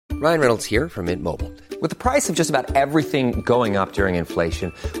Ryan Reynolds here from Mint Mobile. With the price of just about everything going up during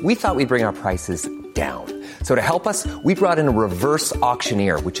inflation, we thought we'd bring our prices down. So to help us, we brought in a reverse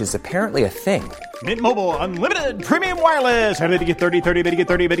auctioneer, which is apparently a thing. Mint Mobile Unlimited Premium Wireless. How to get 30, 30, bit to get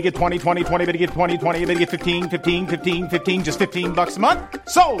 30, bit to get 20, 20, 20, bit to get 20, 20, bit to get 15, 15, 15, 15, just $15 a month?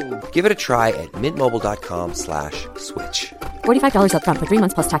 Sold! Give it a try at mintmobile.com/switch. $45 up front for 3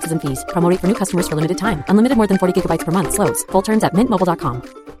 months plus taxes and fees. Promo rate for new customers for limited time. Unlimited more than 40 gigabytes per month. Slows full terms at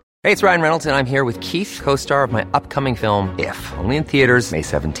mintmobile.com. Hey, it's Ryan Reynolds, and I'm here with Keith, co-star of my upcoming film, If, only in theaters May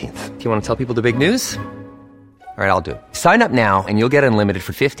 17th. Do you want to tell people the big news? All right, I'll do it. Sign up now and you'll get unlimited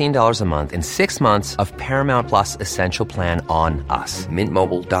for $15 a month and 6 months of Paramount Plus Essential Plan on us.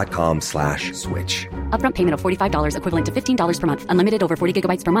 Mintmobile.com/switch. Upfront payment of $45 equivalent to $15 per month. Unlimited over 40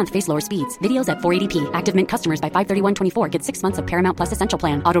 gigabytes per month. Face lower speeds. Videos at 480p. Active Mint customers by 531.24 get 6 months of Paramount Plus Essential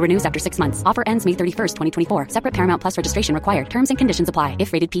Plan. Auto renews after 6 months. Offer ends May 31st, 2024. Separate Paramount Plus registration required. Terms and conditions apply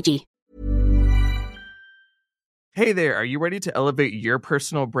if rated PG. Hey there, are you ready to elevate your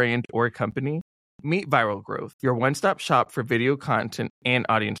personal brand or company? Meet Viral Growth, your one-stop shop for video content and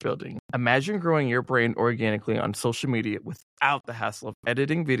audience building. Imagine growing your brand organically on social media without the hassle of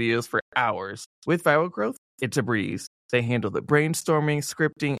editing videos for hours. With Viral Growth, it's a breeze. They handle the brainstorming,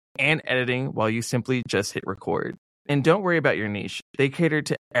 scripting, and editing while you simply just hit record. And don't worry about your niche. They cater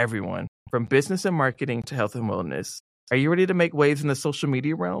to everyone, from business and marketing to health and wellness. Are you ready to make waves in the social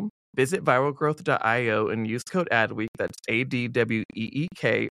media realm? Visit viralgrowth.io and use code ADWEEK, that's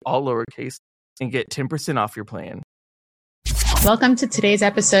ADWEEK, all lowercase, and get 10% off your plan. Welcome to today's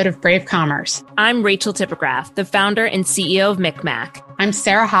episode of Brave Commerce. I'm Rachel Tipograph, the founder and CEO of Micmac. I'm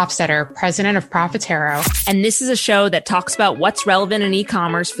Sarah Hofstetter, president of Profitero. And this is a show that talks about what's relevant in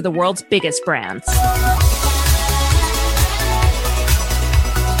e-commerce for the world's biggest brands.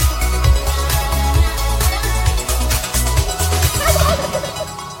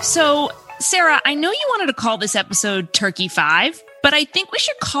 So, Sarah, I know you wanted to call this episode Turkey 5, but I think we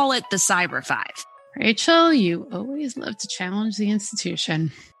should call it the Cyber 5. Rachel, you always love to challenge the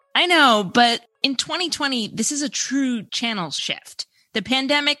institution. I know, but in 2020, this is a true channel shift. The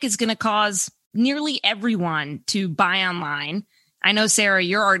pandemic is going to cause nearly everyone to buy online. I know, Sarah,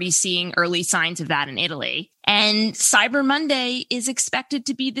 you're already seeing early signs of that in Italy. And Cyber Monday is expected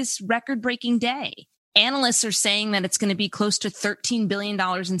to be this record-breaking day. Analysts are saying that it's going to be close to $13 billion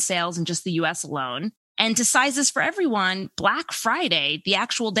in sales in just the US alone. And to size this for everyone, Black Friday, the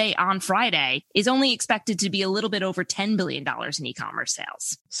actual day on Friday, is only expected to be a little bit over $10 billion in e-commerce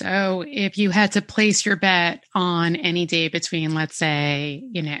sales. So if you had to place your bet on any day between, let's say,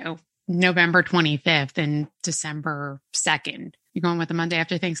 November 25th and December 2nd, you're going with the Monday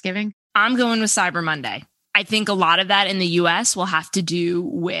after Thanksgiving? I'm going with Cyber Monday. I think a lot of that in the US will have to do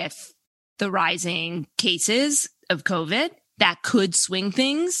with the rising cases of COVID that could swing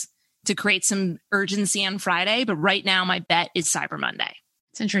things to create some urgency on Friday. But right now, my bet is Cyber Monday.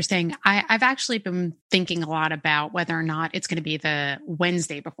 It's interesting. I've actually been thinking a lot about whether or not it's going to be the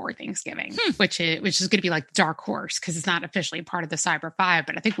Wednesday before Thanksgiving, which is going to be like the dark horse because it's not officially part of the Cyber 5.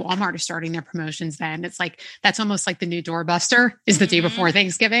 But I think Walmart is starting their promotions then. It's like, that's almost like the new doorbuster is the day before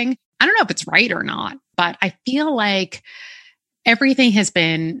Thanksgiving. I don't know if it's right or not, but I feel like everything has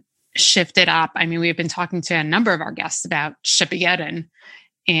been shifted up. I mean, we've been talking to a number of our guests about Shipageddon,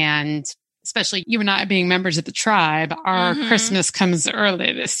 and especially you and I being members of the tribe, our Christmas comes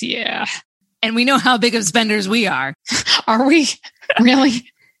early this year. And we know how big of spenders we are. Are we?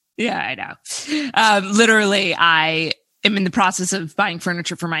 Really? Yeah, I know. Literally, I am in the process of buying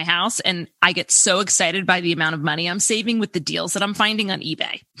furniture for my house, and I get so excited by the amount of money I'm saving with the deals that I'm finding on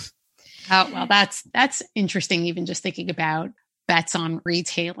eBay. Oh, well, that's interesting. Even just thinking about bets on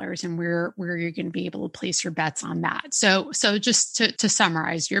retailers and where you're going to be able to place your bets on that. So just to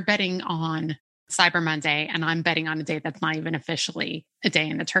summarize, you're betting on Cyber Monday, and I'm betting on a day that's not even officially a day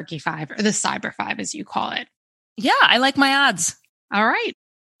in the Turkey 5 or the Cyber 5, as you call it. Yeah, I like my odds. All right.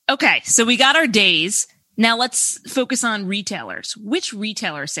 Okay, so we got our days. Now let's focus on retailers. Which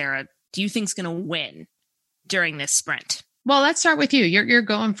retailer, Sarah, do you think is going to win during this sprint? Well, let's start with you. You're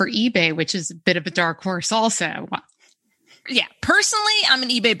going for eBay, which is a bit of a dark horse also. Yeah, personally, I'm an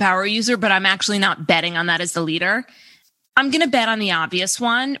eBay power user, but I'm actually not betting on that as the leader. I'm going to bet on the obvious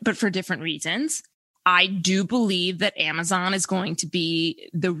one, but for different reasons. I do believe that Amazon is going to be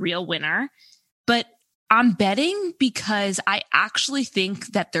the real winner, but I'm betting because I actually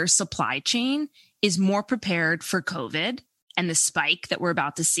think that their supply chain is more prepared for COVID and the spike that we're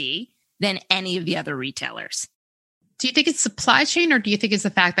about to see than any of the other retailers. Do you think it's supply chain, or do you think it's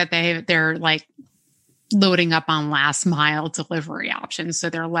the fact that they're like loading up on last mile delivery options, so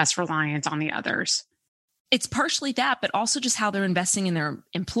they're less reliant on the others? It's partially that, but also just how they're investing in their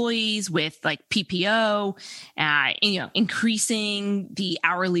employees with like PPO, increasing the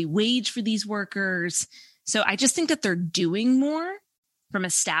hourly wage for these workers. So I just think that they're doing more from a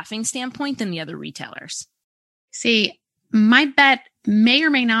staffing standpoint than the other retailers. See, my bet may or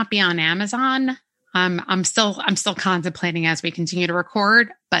may not be on Amazon. I'm still contemplating as we continue to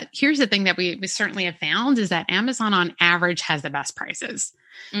record. But here's the thing that we certainly have found is that Amazon on average has the best prices.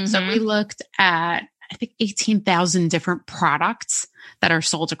 Mm-hmm. So we looked at, I think, 18,000 different products that are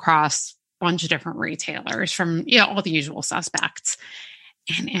sold across a bunch of different retailers from all the usual suspects.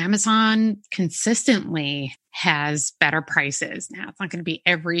 And Amazon consistently has better prices. Now, it's not going to be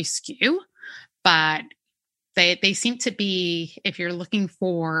every SKU, but they seem to be, if you're looking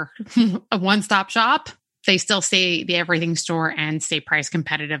for a one-stop shop, they still stay the everything store and stay price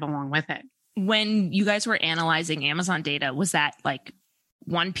competitive along with it. When you guys were analyzing Amazon data, was that like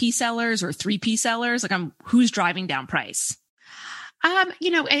 1P sellers or 3P sellers? Like, who's driving down price?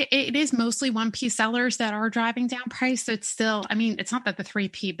 It is mostly 1P sellers that are driving down price. So it's still, it's not that the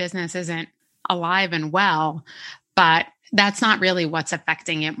 3P business isn't alive and well, but that's not really what's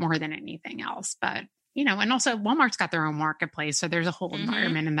affecting it more than anything else. But, and also Walmart's got their own marketplace. So there's a whole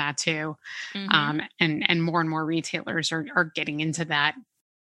environment in that too. And more retailers are getting into that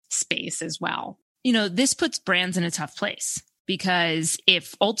space as well. This puts brands in a tough place. Because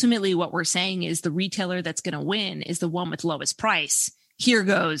if ultimately what we're saying is the retailer that's going to win is the one with lowest price, here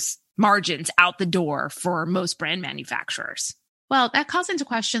goes margins out the door for most brand manufacturers. Well, that calls into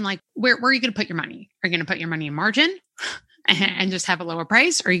question, like, where are you going to put your money? Are you going to put your money in margin and just have a lower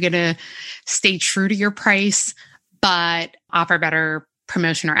price? Or are you going to stay true to your price, but offer better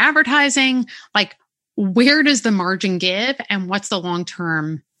promotion or advertising? Like, where does the margin give and what's the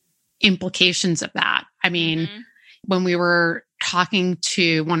long-term implications of that? When we were talking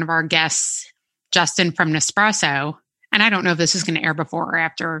to one of our guests, Justin from Nespresso, and I don't know if this is going to air before or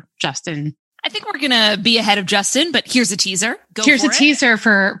after Justin. I think we're going to be ahead of Justin, but here's a teaser. Here's a teaser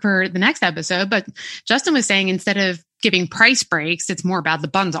for the next episode. But Justin was saying instead of giving price breaks, it's more about the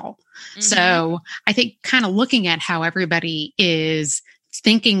bundle. Mm-hmm. So I think kind of looking at how everybody is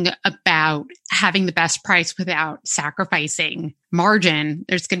thinking about having the best price without sacrificing margin,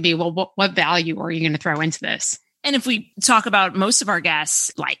 there's going to be, well, what value are you going to throw into this? And if we talk about most of our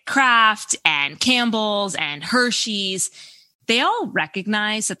guests like Kraft and Campbell's and Hershey's, they all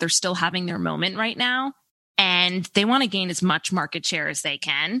recognize that they're still having their moment right now. And they want to gain as much market share as they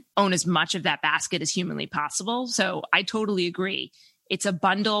can, own as much of that basket as humanly possible. So I totally agree. It's a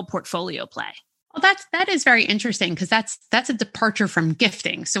bundle portfolio play. Well, that is very interesting because that's a departure from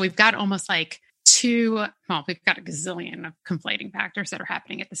gifting. So we've got almost like we've got a gazillion of conflating factors that are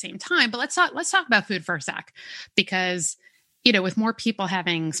happening at the same time. But let's talk about food for a sec, because, with more people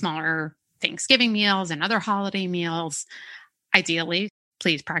having smaller Thanksgiving meals and other holiday meals, ideally,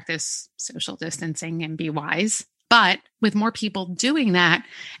 please practice social distancing and be wise. But with more people doing that,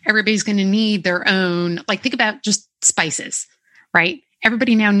 everybody's going to need their own, like, think about just spices, right?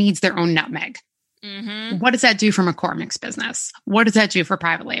 Everybody now needs their own nutmeg. Mm-hmm. What does that do for McCormick's business? What does that do for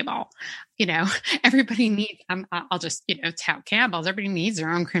private label? Everybody needs, I'll just, tout Campbell's. Everybody needs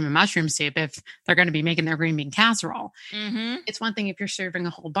their own cream and mushroom soup if they're going to be making their green bean casserole. Mm-hmm. It's one thing if you're serving a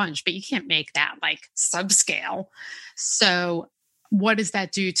whole bunch, but you can't make that like subscale. So what does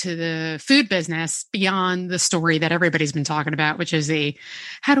that do to the food business beyond the story that everybody's been talking about, which is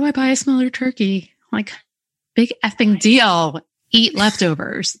how do I buy a smaller turkey? Like, big effing deal. Eat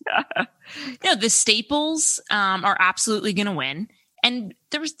leftovers. The staples are absolutely going to win. And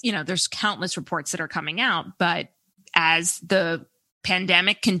there's countless reports that are coming out. But as the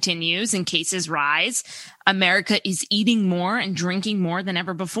pandemic continues and cases rise, America is eating more and drinking more than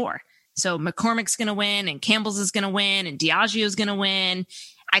ever before. So McCormick's going to win and Campbell's is going to win and Diageo's going to win.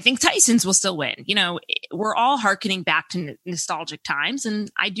 I think Tyson's will still win. We're all hearkening back to nostalgic times. And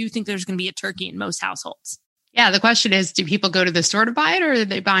I do think there's going to be a turkey in most households. Yeah. The question is, do people go to the store to buy it or are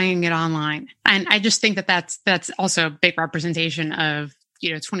they buying it online? And I just think that that's also a big representation of,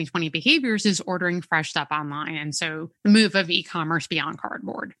 2020 behaviors is ordering fresh stuff online. And so the move of e-commerce beyond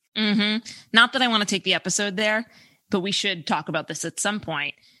cardboard. Mm-hmm. Not that I want to take the episode there, but we should talk about this at some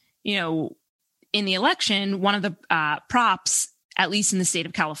point. In the election, one of the props, at least in the state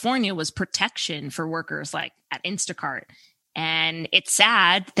of California, was protection for workers like at Instacart. And it's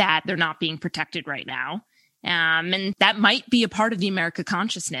sad that they're not being protected right now. And that might be a part of the America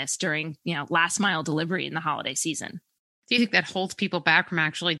consciousness during, last mile delivery in the holiday season. Do you think that holds people back from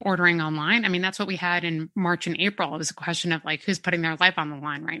actually ordering online? That's what we had in March and April. It was a question of like, who's putting their life on the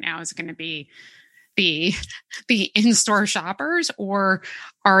line right now? Is it going to be the in-store shoppers, or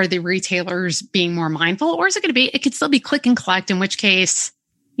are the retailers being more mindful? Or is it going to be, it could still be click and collect, in which case,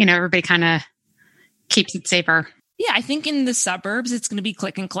 everybody kind of keeps it safer. Yeah, I think in the suburbs, it's going to be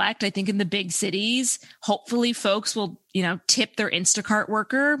click and collect. I think in the big cities, hopefully folks will, tip their Instacart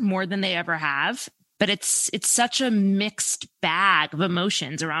worker more than they ever have. But it's such a mixed bag of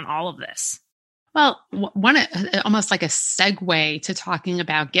emotions around all of this. Well, almost like a segue to talking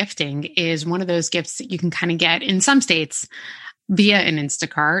about gifting is one of those gifts that you can kind of get in some states via an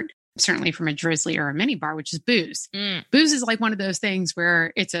Instacart, certainly from a Drizzly or a mini bar, which is booze. Booze is like one of those things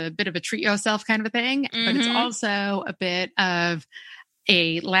where it's a bit of a treat yourself kind of a thing, but it's also a bit of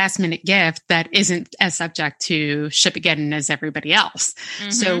a last minute gift that isn't as subject to Shipageddon as everybody else.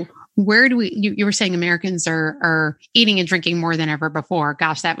 So where do you were saying Americans are eating and drinking more than ever before.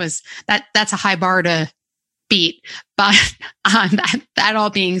 Gosh, that's a high bar to beat. But that all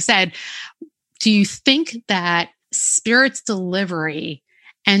being said, do you think that Spirits Delivery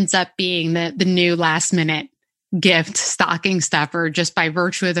ends up being the new last minute gift stocking stuffer just by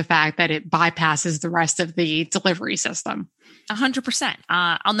virtue of the fact that it bypasses the rest of the delivery system? 100%.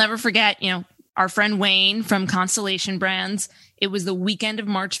 I'll never forget, our friend Wayne from Constellation Brands. It was the weekend of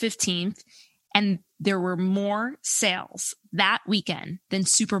March 15th, and there were more sales that weekend than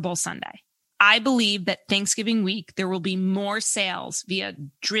Super Bowl Sunday. I believe that Thanksgiving week, there will be more sales via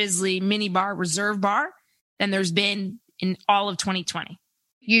Drizzly, Mini Bar, Reserve Bar than there's been in all of 2020.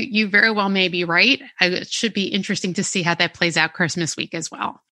 You very well may be right. It should be interesting to see how that plays out Christmas week as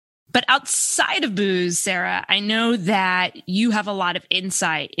well. But outside of booze, Sarah, I know that you have a lot of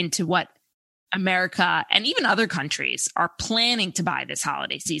insight into what America and even other countries are planning to buy this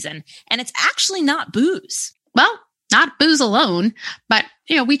holiday season. And it's actually not booze. Well, not booze alone, but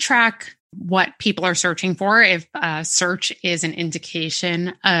we track what people are searching for. If search is an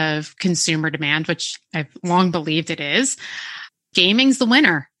indication of consumer demand, which I've long believed it is, gaming's the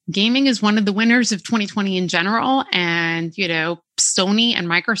winner. Gaming is one of the winners of 2020 in general. And, Sony and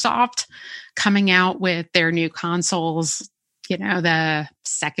Microsoft coming out with their new consoles, the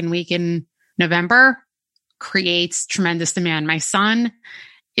second week in November creates tremendous demand. My son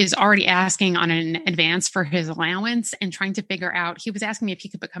is already asking on an advance for his allowance and trying to figure out, he was asking me if he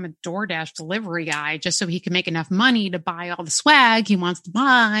could become a DoorDash delivery guy just so he could make enough money to buy all the swag he wants to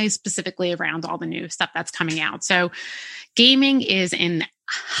buy specifically around all the new stuff that's coming out. So gaming is in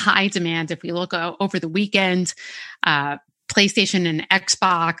high demand. If we look over the weekend, PlayStation and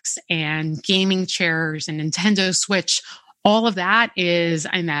Xbox and gaming chairs and Nintendo Switch, all of that is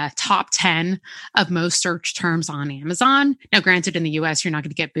in the top 10 of most search terms on Amazon. Now, granted, in the US, you're not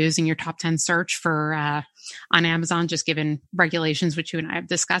going to get booze in your top 10 search for on Amazon, just given regulations, which you and I have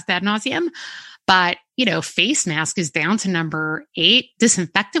discussed ad nauseum. But, face mask is down to number 8.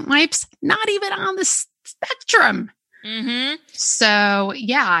 Disinfectant wipes, not even on the spectrum. So,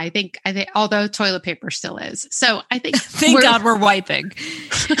 yeah, I think, although toilet paper still is. So I think thank God we're wiping.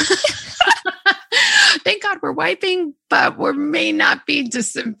 Thank God we're wiping, but we may not be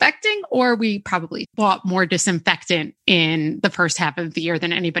disinfecting, or we probably bought more disinfectant in the first half of the year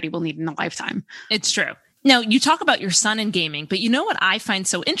than anybody will need in a lifetime. It's true. Now, you talk about your son in gaming, but you know what I find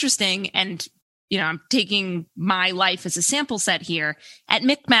so interesting, and I'm taking my life as a sample set here. At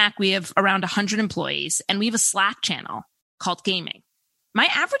Micmac, we have around 100 employees, and we have a Slack channel called Gaming. My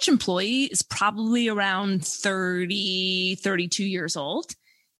average employee is probably around 30, 32 years old.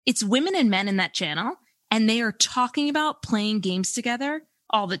 It's women and men in that channel, and they are talking about playing games together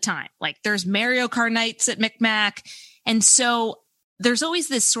all the time. Like there's Mario Kart nights at Micmac. And so there's always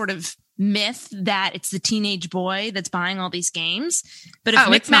this sort of myth that it's the teenage boy that's buying all these games. But if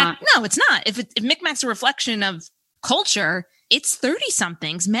it's not. No, it's not. If Micmac's a reflection of culture, it's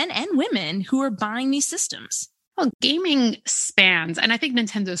 30-somethings, men and women, who are buying these systems. Well, gaming spans, and I think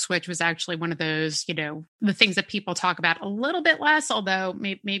Nintendo Switch was actually one of those, the things that people talk about a little bit less, although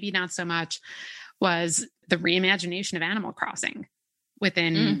maybe not so much, was the reimagination of Animal Crossing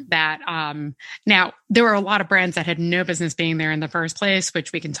within that. Now, there were a lot of brands that had no business being there in the first place,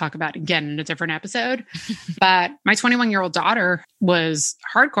 which we can talk about again in a different episode. But my 21-year-old daughter was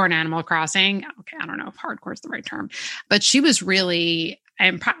hardcore in Animal Crossing. Okay, I don't know if hardcore is the right term, but she was really,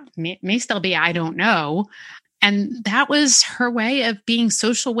 and may still be, I don't know. And that was her way of being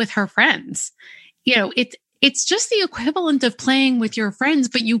social with her friends. It's just the equivalent of playing with your friends,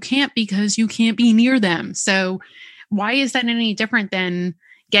 but you can't because you can't be near them. So why is that any different than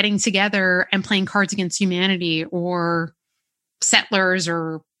getting together and playing Cards Against Humanity or Settlers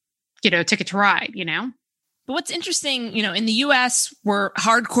or, Ticket to Ride, But what's interesting, in the US, we're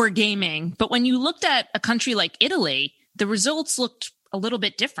hardcore gaming. But when you looked at a country like Italy, the results looked a little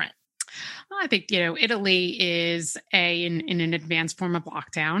bit different. I think, Italy is in an advanced form of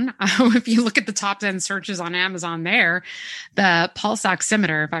lockdown. If you look at the top 10 searches on Amazon there, the pulse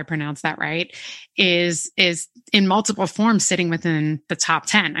oximeter, if I pronounce that right, is in multiple forms sitting within the top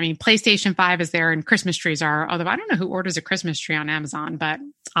 10. I mean, PlayStation 5 is there and Christmas trees are, although I don't know who orders a Christmas tree on Amazon, but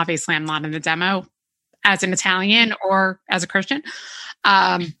obviously I'm not in the demo as an Italian or as a Christian.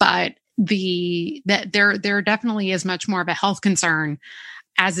 But there definitely is much more of a health concern,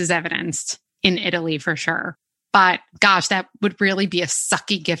 as is evidenced in Italy for sure. But gosh, that would really be a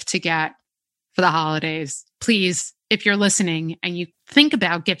sucky gift to get for the holidays. Please, if you're listening and you think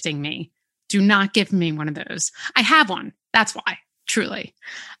about gifting me, do not give me one of those. I have one. That's why, truly.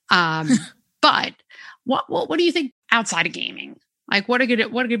 But what do you think outside of gaming? Like, what are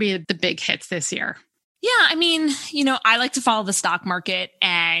going to be the big hits this year? Yeah, I mean, I like to follow the stock market,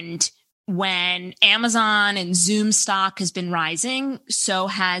 and when Amazon and Zoom stock has been rising, so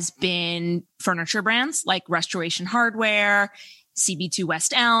has been furniture brands like Restoration Hardware, CB2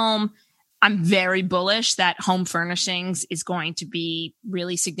 West Elm. I'm very bullish that home furnishings is going to be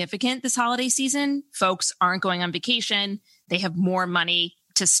really significant this holiday season. Folks aren't going on vacation. They have more money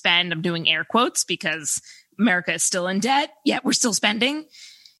to spend. I'm doing air quotes because America is still in debt, yet we're still spending.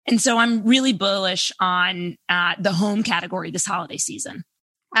 And so I'm really bullish on the home category this holiday season.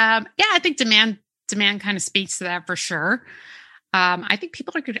 I think demand kind of speaks to that for sure. I think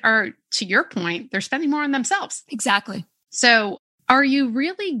people are, to your point, they're spending more on themselves. Exactly. So are you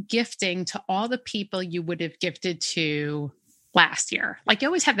really gifting to all the people you would have gifted to last year? Like, you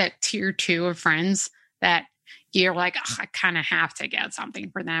always have that tier 2 of friends that you're like, I kind of have to get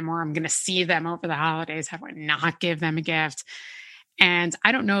something for them, or I'm going to see them over the holidays. How do I not give them a gift? And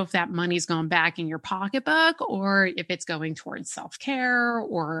I don't know if that money's going back in your pocketbook or if it's going towards self-care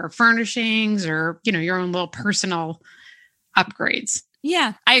or furnishings or, your own little personal upgrades.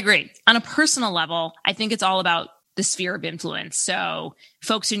 Yeah, I agree. On a personal level, I think it's all about the sphere of influence. So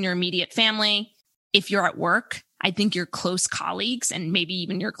folks in your immediate family, if you're at work, I think your close colleagues and maybe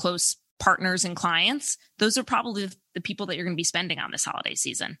even your close partners and clients, those are probably the people that you're going to be spending on this holiday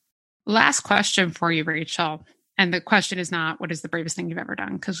season. Last question for you, Rachel. And the question is not, what is the bravest thing you've ever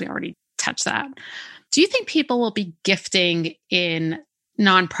done? Because we already touched that. Do you think people will be gifting in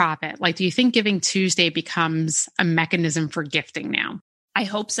nonprofit? Like, do you think Giving Tuesday becomes a mechanism for gifting now? I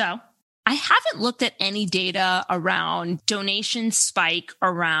hope so. I haven't looked at any data around donation spike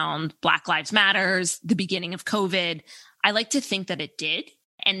around Black Lives Matters, the beginning of COVID. I like to think that it did.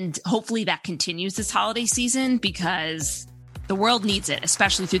 And hopefully that continues this holiday season because the world needs it,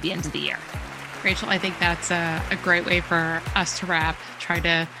 especially through the end of the year. Rachel, I think that's a great way for us to wrap. Try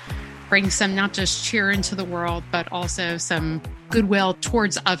to bring some, not just cheer into the world, but also some goodwill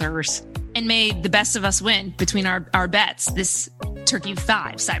towards others. And may the best of us win between our bets this Turkey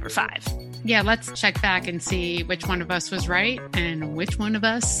 5, Cyber 5. Yeah, let's check back and see which one of us was right and which one of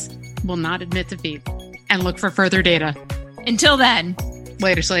us will not admit defeat. And look for further data. Until then.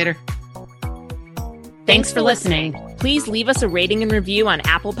 Later, Slater. Thanks for listening. Please leave us a rating and review on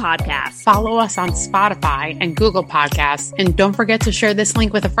Apple Podcasts. Follow us on Spotify and Google Podcasts. And don't forget to share this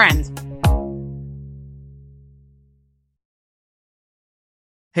link with a friend.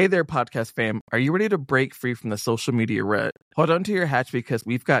 Hey there, podcast fam. Are you ready to break free from the social media rut? Hold on to your hatch because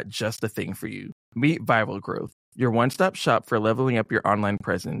we've got just the thing for you. Meet Viral Growth, your one-stop shop for leveling up your online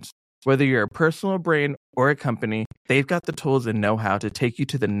presence. Whether you're a personal brand or a company, they've got the tools and know-how to take you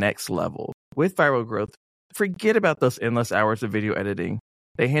to the next level. With Viral Growth, forget about those endless hours of video editing.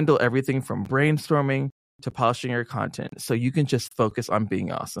 They handle everything from brainstorming to polishing your content so you can just focus on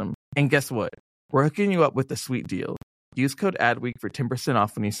being awesome. And guess what? We're hooking you up with a sweet deal. Use code ADWEEK for 10%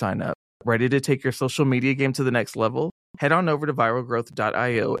 off when you sign up. Ready to take your social media game to the next level? Head on over to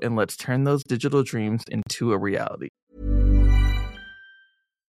viralgrowth.io and let's turn those digital dreams into a reality.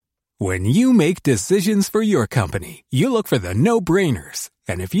 When you make decisions for your company, you look for the no-brainers.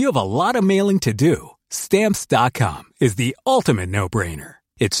 And if you have a lot of mailing to do, Stamps.com is the ultimate no-brainer.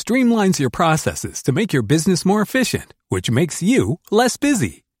 It streamlines your processes to make your business more efficient, which makes you less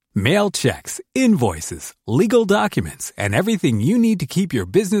busy. Mail checks, invoices, legal documents, and everything you need to keep your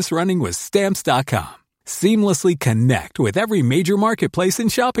business running with Stamps.com. Seamlessly connect with every major marketplace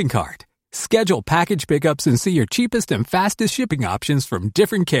and shopping cart. Schedule package pickups and see your cheapest and fastest shipping options from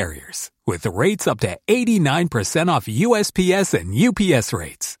different carriers. With rates up to 89% off USPS and UPS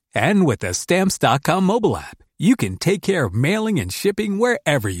rates. And with the Stamps.com mobile app, you can take care of mailing and shipping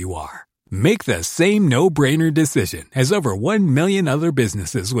wherever you are. Make the same no-brainer decision as over 1 million other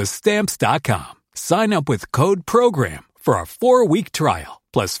businesses with Stamps.com. Sign up with code PROGRAM for a 4-week trial,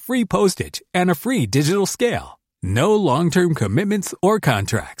 plus free postage and a free digital scale. No long-term commitments or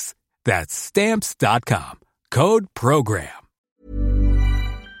contracts. That's Stamps.com. Code PROGRAM.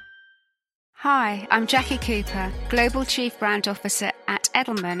 Hi, I'm Jackie Cooper, Global Chief Brand Officer at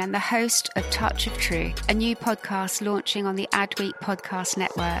Edelman and the host of Touch of Truth, a new podcast launching on the Adweek Podcast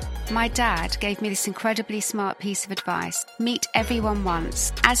Network. My dad gave me this incredibly smart piece of advice: meet everyone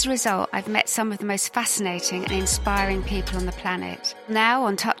once. As a result, I've met some of the most fascinating and inspiring people on the planet. Now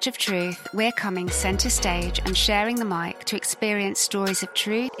on Touch of Truth, we're coming center stage and sharing the mic to experience stories of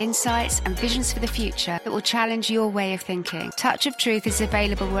truth, insights, and visions for the future that will challenge your way of thinking. Touch of Truth is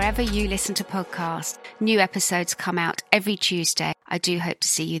available wherever you listen to podcasts. New episodes come out every Tuesday. I do hope to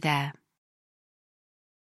see you there.